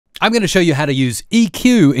I'm going to show you how to use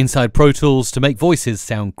EQ inside Pro Tools to make voices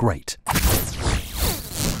sound great.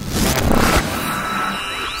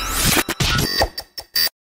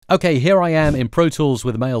 Okay, here I am in Pro Tools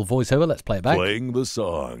with a male voiceover. Let's play it back. Playing the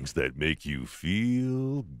songs that make you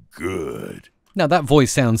feel good. Now that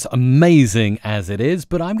voice sounds amazing as it is,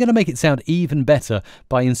 but I'm going to make it sound even better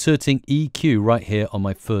by inserting EQ right here on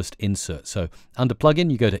my first insert. So under plugin,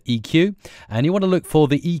 you go to EQ and you want to look for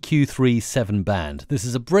the EQ3 7 band. This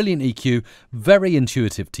is a brilliant EQ, very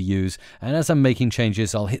intuitive to use. And as I'm making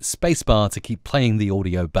changes, I'll hit spacebar to keep playing the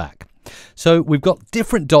audio back. So we've got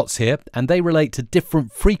different dots here and they relate to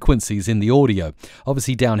different frequencies in the audio.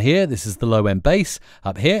 Obviously down here, this is the low end bass.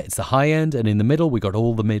 Up here, it's the high end, and in the middle, we've got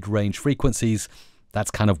all the mid-range frequencies. That's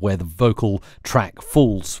kind of where the vocal track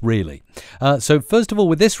falls, really. So first of all,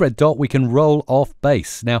 with this red dot, we can roll off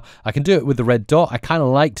bass. Now, I can do it with the red dot. I kind of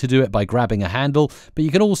like to do it by grabbing a handle, but you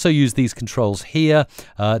can also use these controls here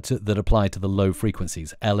that apply to the low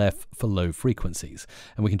frequencies, LF for low frequencies.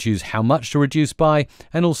 And we can choose how much to reduce by,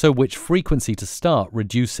 and also which frequency to start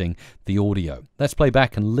reducing the audio. Let's play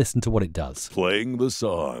back and listen to what it does. Playing the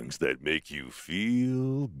songs that make you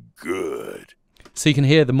feel good. So you can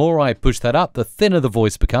hear the more I push that up, the thinner the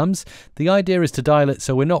voice becomes. The idea is to dial it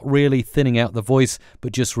so we're not really thinning out the voice,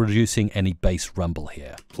 but just reducing any bass rumble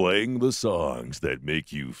here. Playing the songs that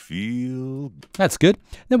make you feel. That's good.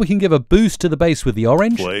 Then we can give a boost to the bass with the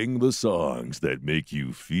orange. Playing the songs that make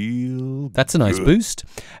you feel. That's a nice good. boost.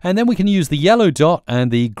 And then we can use the yellow dot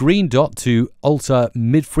and the green dot to alter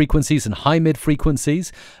mid frequencies and high mid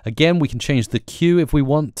frequencies. Again, we can change the Q if we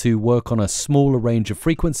want to work on a smaller range of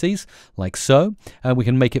frequencies, like so. And we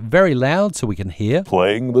can make it very loud so we can hear.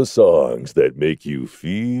 Playing the songs that make you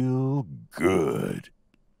feel good.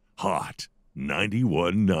 Hot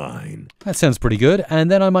 91.9. That sounds pretty good.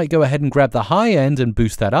 And then I might go ahead and grab the high end and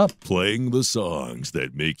boost that up. Playing the songs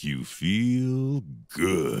that make you feel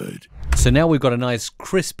good. So now we've got a nice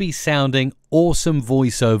crispy sounding, awesome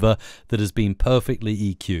voiceover that has been perfectly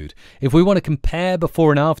EQ'd. If we want to compare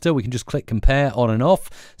before and after, we can just click compare on and off.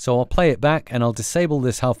 So I'll play it back and I'll disable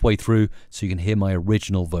this halfway through so you can hear my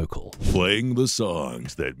original vocal. Playing the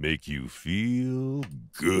songs that make you feel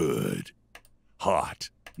good. Hot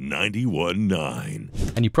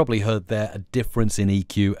 91.9. And you probably heard there a difference in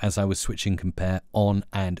EQ as I was switching compare on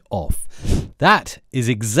and off. That is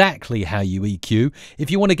exactly how you EQ. If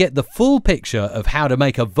you want to get the full picture of how to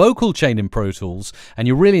make a vocal chain in Pro Tools and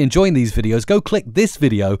you're really enjoying these videos, go click this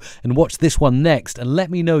video and watch this one next and let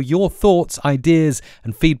me know your thoughts, ideas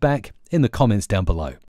and feedback in the comments down below.